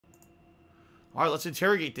All right, let's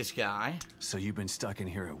interrogate this guy. So you've been stuck in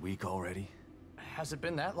here a week already? Has it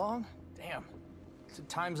been that long? Damn.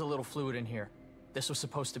 Time's a little fluid in here. This was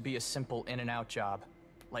supposed to be a simple in and out job.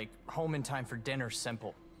 Like, home in time for dinner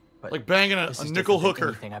simple. But like banging a nickel hooker.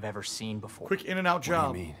 Anything I've ever seen before. Quick in and out job.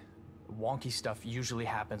 What do you mean? Wonky stuff usually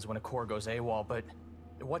happens when a core goes AWOL, but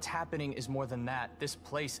what's happening is more than that. This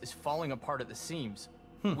place is falling apart at the seams.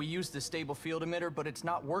 We used the stable field emitter, but it's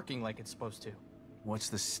not working like it's supposed to. What's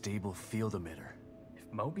the stable field emitter?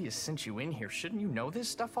 If Mobius sent you in here, shouldn't you know this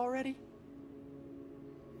stuff already?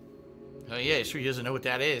 Oh yeah, sure he doesn't know what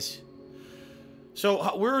that is.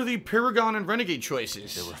 So, where are the Paragon and Renegade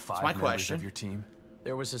choices? There were 5 That's my members question. of your team?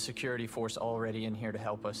 There was a security force already in here to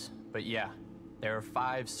help us. But yeah, there are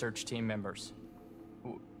 5 search team members.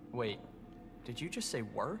 Wait, did you just say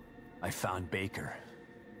were? I found Baker.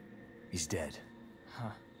 He's dead. Huh.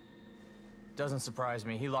 Doesn't surprise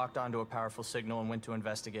me. He locked onto a powerful signal and went to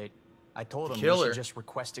investigate. I told him we should just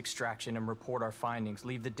request extraction and report our findings.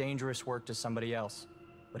 Leave the dangerous work to somebody else.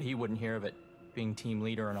 But he wouldn't hear of it, being team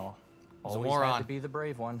leader and all. Always had to be the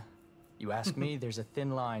brave one. You ask me, there's a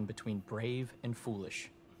thin line between brave and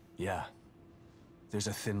foolish. Yeah. There's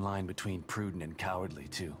a thin line between prudent and cowardly,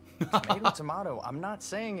 too. Tomato, tomato. I'm not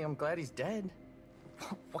saying I'm glad he's dead.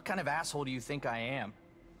 What kind of asshole do you think I am?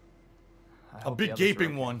 A big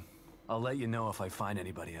gaping one. I'll let you know if I find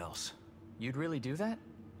anybody else. You'd really do that?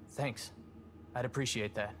 Thanks. I'd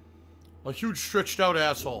appreciate that. A huge stretched out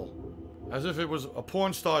asshole. As if it was a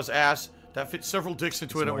porn star's ass that fit several dicks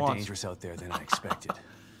into it at once. It's more dangerous out there than I expected.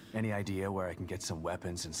 Any idea where I can get some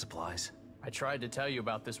weapons and supplies? I tried to tell you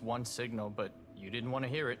about this one signal, but you didn't want to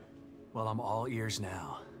hear it. Well, I'm all ears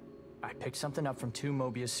now. I picked something up from 2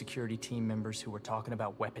 Mobius security team members who were talking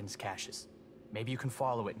about weapons caches. Maybe you can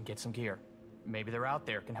follow it and get some gear. Maybe they're out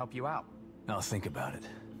there, can help you out. I'll think about it.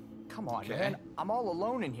 Come on, man. I'm all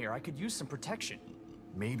alone in here. I could use some protection.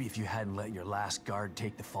 Maybe if you hadn't let your last guard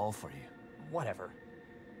take the fall for you. Whatever.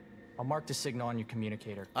 I'll mark the signal on your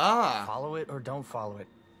communicator. Ah. Follow it or don't follow it.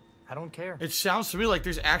 I don't care. It sounds to me like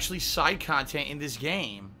there's actually side content in this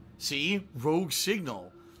game. See? Rogue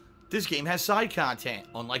signal. This game has side content,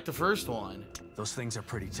 unlike the first one. Those things are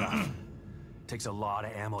pretty tough. Takes a lot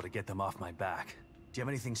of ammo to get them off my back. Do you have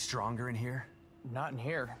anything stronger in here? Not in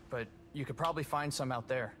here, but you could probably find some out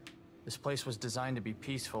there. This place was designed to be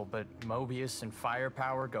peaceful, but Mobius and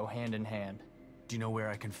firepower go hand in hand. Do you know where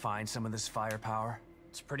I can find some of this firepower?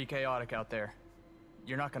 It's pretty chaotic out there.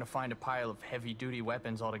 You're not going to find a pile of heavy-duty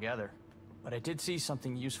weapons altogether. But I did see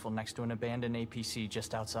something useful next to an abandoned APC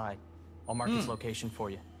just outside. I'll mark its location for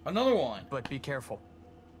you. Another one. But be careful.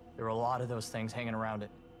 There are a lot of those things hanging around it.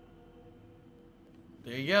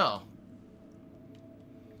 There you go.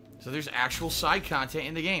 So there's actual side content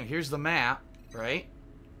in the game. Here's the map, right?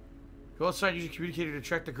 Go outside, use your communicator to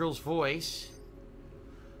track the girl's voice.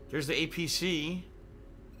 There's the APC.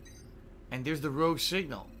 And there's the rogue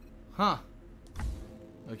signal. Huh.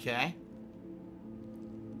 Okay.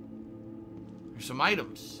 There's some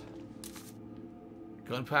items.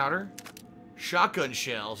 Gunpowder. Shotgun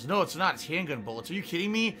shells. No, it's not. It's handgun bullets. Are you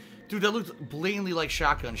kidding me? Dude, that looks blatantly like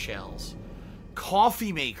shotgun shells.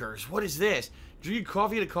 Coffee makers. What is this? Drinking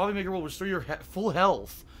coffee at a coffee maker will restore your full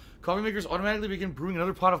health. Coffee makers automatically begin brewing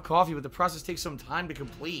another pot of coffee, but the process takes some time to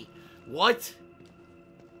complete. What?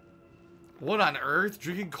 What on earth?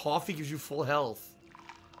 Drinking coffee gives you full health.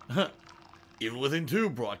 Evil Within 2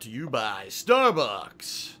 brought to you by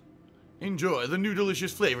Starbucks. Enjoy the new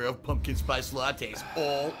delicious flavor of pumpkin spice lattes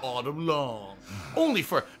all autumn long. Only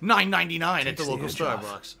for $9.99 at the local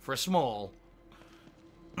Starbucks. For a small.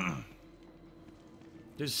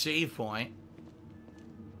 There's a save point.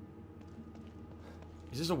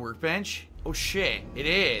 Is this a workbench? Oh shit, it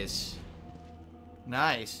is.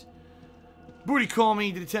 Nice. Booty call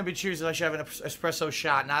me to the temperatures that I should have an espresso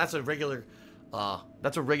shot. Nah, that's a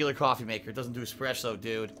regular coffee maker. It doesn't do espresso,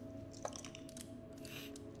 dude.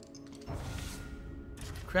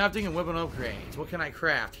 Crafting and weapon upgrades. What can I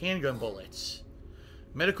craft? Handgun bullets.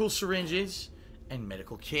 Medical syringes and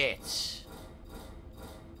medical kits.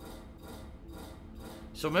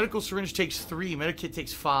 So medical syringe takes 3, medikit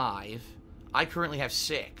takes 5. I currently have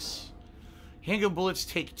 6. Handgun bullets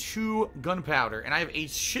take 2 gunpowder, and I have a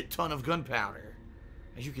shit ton of gunpowder,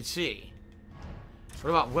 as you can see. What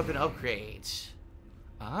about weapon upgrades?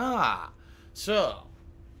 Ah, so.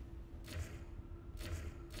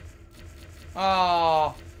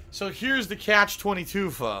 Oh, so here's the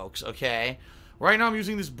catch-22, folks, okay? Right now I'm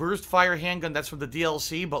using this burst fire handgun that's from the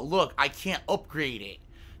DLC, but look, I can't upgrade it.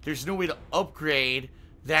 There's no way to upgrade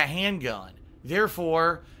that handgun.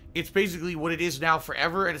 Therefore, it's basically what it is now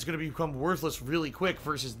forever, and it's going to become worthless really quick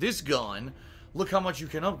versus this gun. Look how much you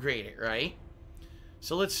can upgrade it, right?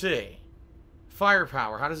 So let's see.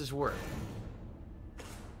 Firepower, how does this work?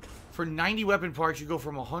 For 90 weapon parts, you go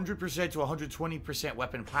from 100% to 120%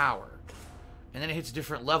 weapon power. And then it hits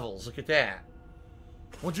different levels. Look at that.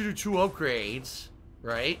 Once you do 2 upgrades,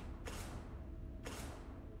 right?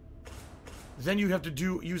 Then you have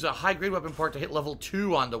to use a high-grade weapon part to hit level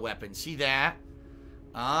 2 on the weapon. See that?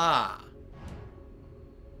 Ah.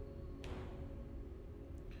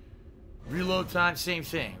 Reload time, same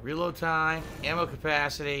thing. Reload time, ammo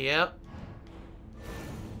capacity, yep.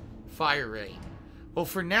 Fire rate. Well,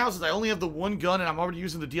 for now, since I only have the one gun and I'm already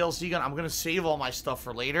using the DLC gun, I'm going to save all my stuff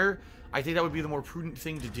for later. I think that would be the more prudent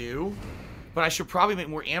thing to do. But I should probably make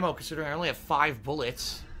more ammo considering I only have 5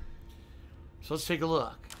 bullets. So let's take a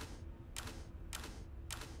look.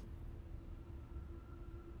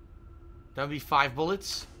 That would be 5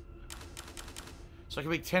 bullets. So I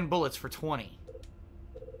can make 10 bullets for 20.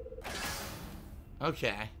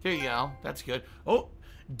 Okay, there you go. That's good. Oh,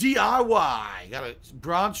 DIY. Got a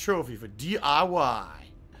bronze trophy for DIY.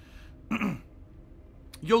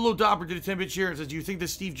 YOLO Dopper did a 10-bit share and says, do you think the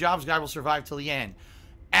Steve Jobs guy will survive till the end?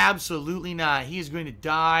 Absolutely not. He is going to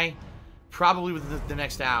die probably within the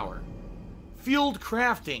next hour. Field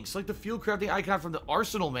crafting. Select the field crafting icon from the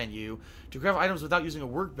arsenal menu to craft items without using a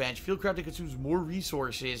workbench. Field crafting consumes more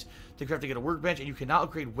resources to crafting at a workbench, and you cannot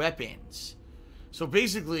upgrade weapons. So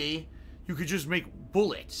basically, you could just make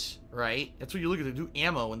bullets, right? That's what you look at to do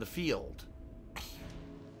ammo in the field.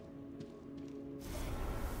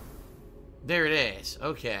 There it is.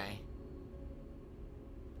 Okay.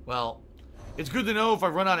 Well, it's good to know if I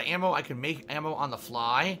run out of ammo, I can make ammo on the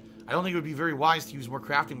fly. I don't think it would be very wise to use more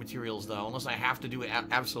crafting materials, though, unless I have to do it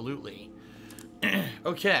absolutely.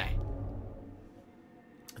 Okay.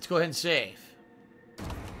 Let's go ahead and save.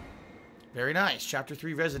 Very nice. Chapter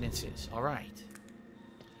 3 Residences. All right.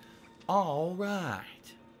 All right.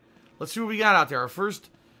 Let's see what we got out there. Our first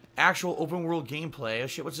actual open world gameplay. Oh,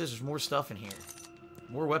 shit, what's this? There's more stuff in here.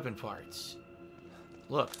 More weapon parts.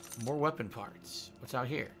 Look, more weapon parts. What's out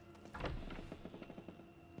here?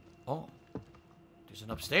 Oh. There's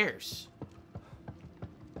an upstairs.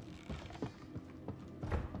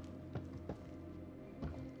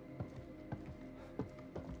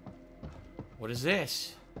 What is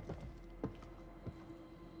this?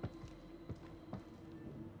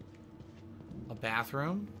 A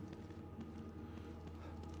bathroom?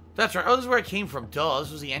 That's right. Oh, this is where I came from. Duh,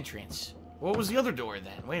 this was the entrance. What was the other door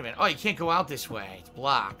then? Wait a minute. Oh, you can't go out this way. It's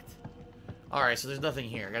blocked. Alright, so there's nothing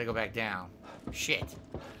here. I gotta go back down. Shit.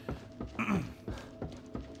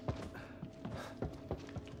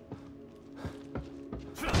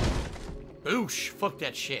 Boosh. Fuck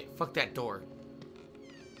that shit. Fuck that door.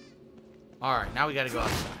 Alright, now we gotta go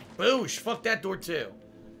outside. Boosh. Fuck that door too.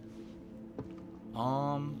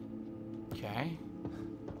 Okay.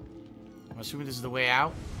 I'm assuming this is the way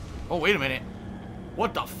out. Oh, wait a minute.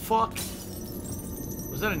 What the fuck?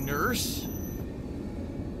 Was that a nurse?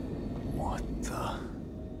 What the?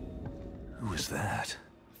 Who is that?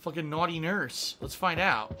 Fucking naughty nurse. Let's find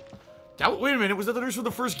out. Wait a minute. Was that the nurse from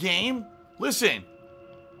the first game? Listen.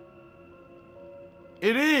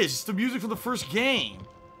 It is. It's the music from the first game.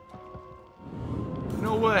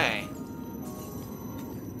 No way.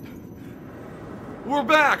 We're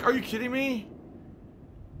back. Are you kidding me?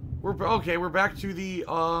 Okay, we're back to the,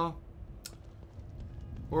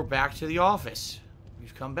 we're back to the office.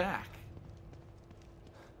 We've come back.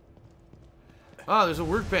 Oh, there's a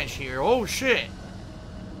workbench here. Oh, shit.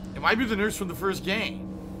 It might be the nurse from the first game.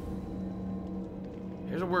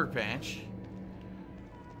 Here's a workbench.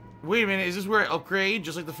 Wait a minute, is this where I upgrade,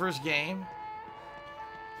 just like the first game?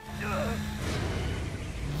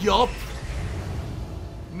 Yup.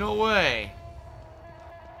 No way.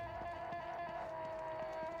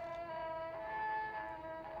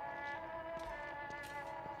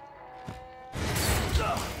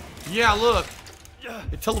 Yeah, look.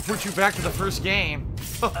 It teleports you back to the first game.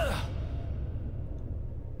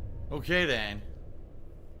 Okay, then.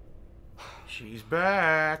 She's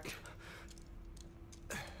back.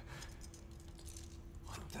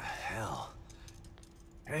 What the hell?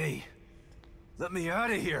 Hey, let me out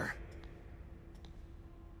of here.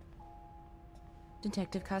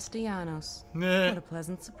 Detective Castellanos. Nah. What a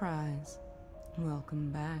pleasant surprise.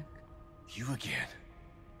 Welcome back. You again?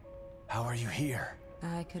 How are you here?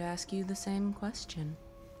 I could ask you the same question.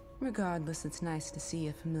 Regardless, it's nice to see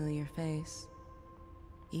a familiar face.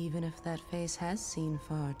 Even if that face has seen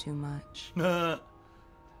far too much.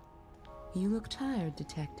 You look tired,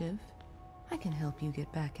 Detective. I can help you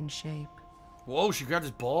get back in shape. Whoa, she grabbed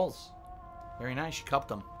his balls. Very nice. She cupped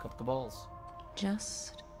them. Cupped the balls.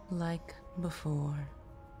 Just like before.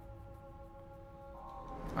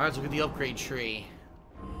 Alright, let's look at the upgrade tree.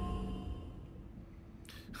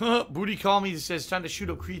 Booty call me that says time to shoot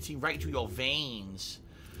up creatine right into your veins.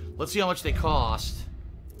 Let's see how much they cost.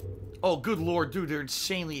 Oh, good lord, dude, they're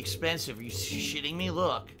insanely expensive. Are you shitting me?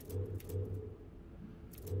 Look.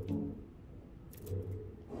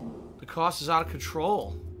 The cost is out of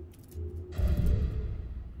control.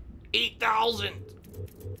 8,000.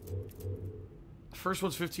 The first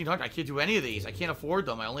one's 1,500. I can't do any of these. I can't afford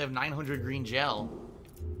them. I only have 900 green gel.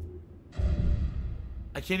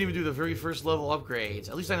 I can't even do the very first level upgrades.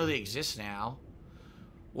 At least I know they exist now.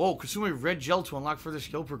 Whoa, consume a red gel to unlock further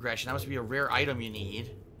skill progression. That must be a rare item you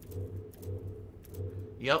need.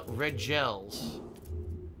 Yep, red gels.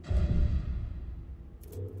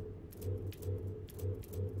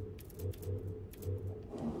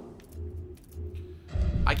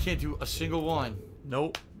 I can't do a single one.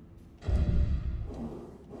 Nope.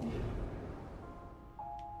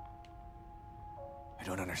 I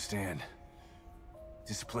don't understand.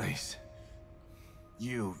 This place.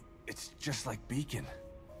 It's just like Beacon.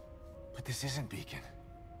 But this isn't Beacon.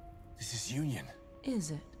 This is Union.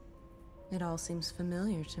 Is it? It all seems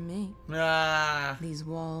familiar to me. Ah. These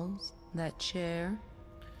walls, that chair.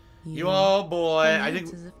 Oh boy. I think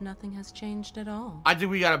it's as if nothing has changed at all. I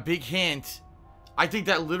think we got a big hint. I think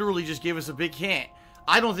that literally just gave us a big hint.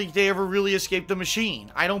 I don't think they ever really escaped the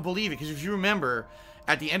machine. I don't believe it, because if you remember,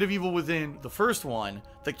 at the end of Evil Within, the first one,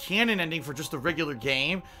 the canon ending for just the regular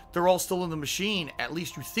game, they're all still in the machine. At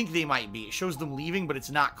least you think they might be. It shows them leaving, but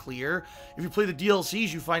it's not clear. If you play the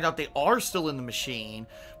DLCs, you find out they are still in the machine,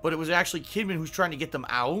 but it was actually Kidman who's trying to get them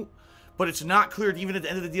out. But it's not clear, even at the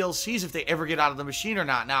end of the DLCs, if they ever get out of the machine or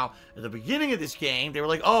not. Now, at the beginning of this game, they were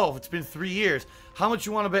like, oh, it's been 3 years. How much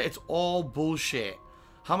you want to bet it's all bullshit?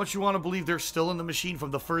 How much you want to believe they're still in the machine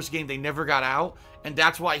from the first game, they never got out? And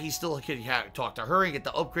that's why he still can talk to her and get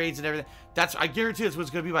the upgrades and everything. I guarantee that's what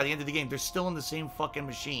it's going to be by the end of the game. They're still in the same fucking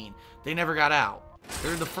machine. They never got out.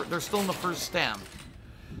 They're still in the first stem.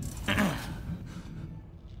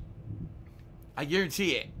 I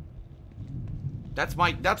guarantee it. That's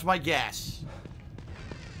my guess.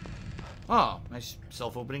 Oh, nice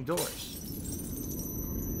self-opening doors.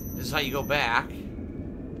 This is how you go back.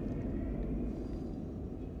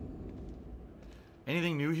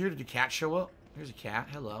 Anything new here? Did the cat show up? Here's a cat.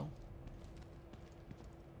 Hello.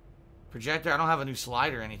 Projector. I don't have a new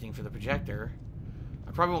slide or anything for the projector.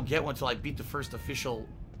 I probably won't get one until I beat the first official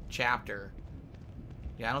chapter.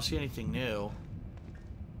 Yeah, I don't see anything new.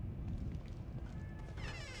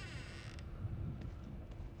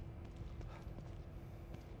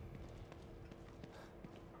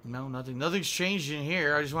 No, nothing. Nothing's changed in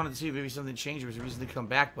here. I just wanted to see if maybe something changed. There was a reason to come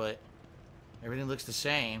back, but everything looks the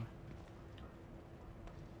same.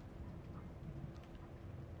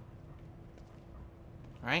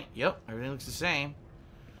 Right? Yep. Everything looks the same.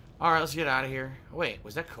 Alright, let's get out of here. Oh, wait,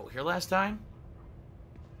 was that coat here last time?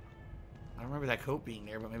 I don't remember that coat being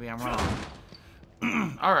there, but maybe I'm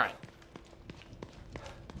wrong. Alright.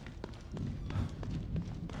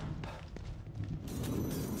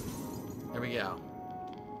 There we go.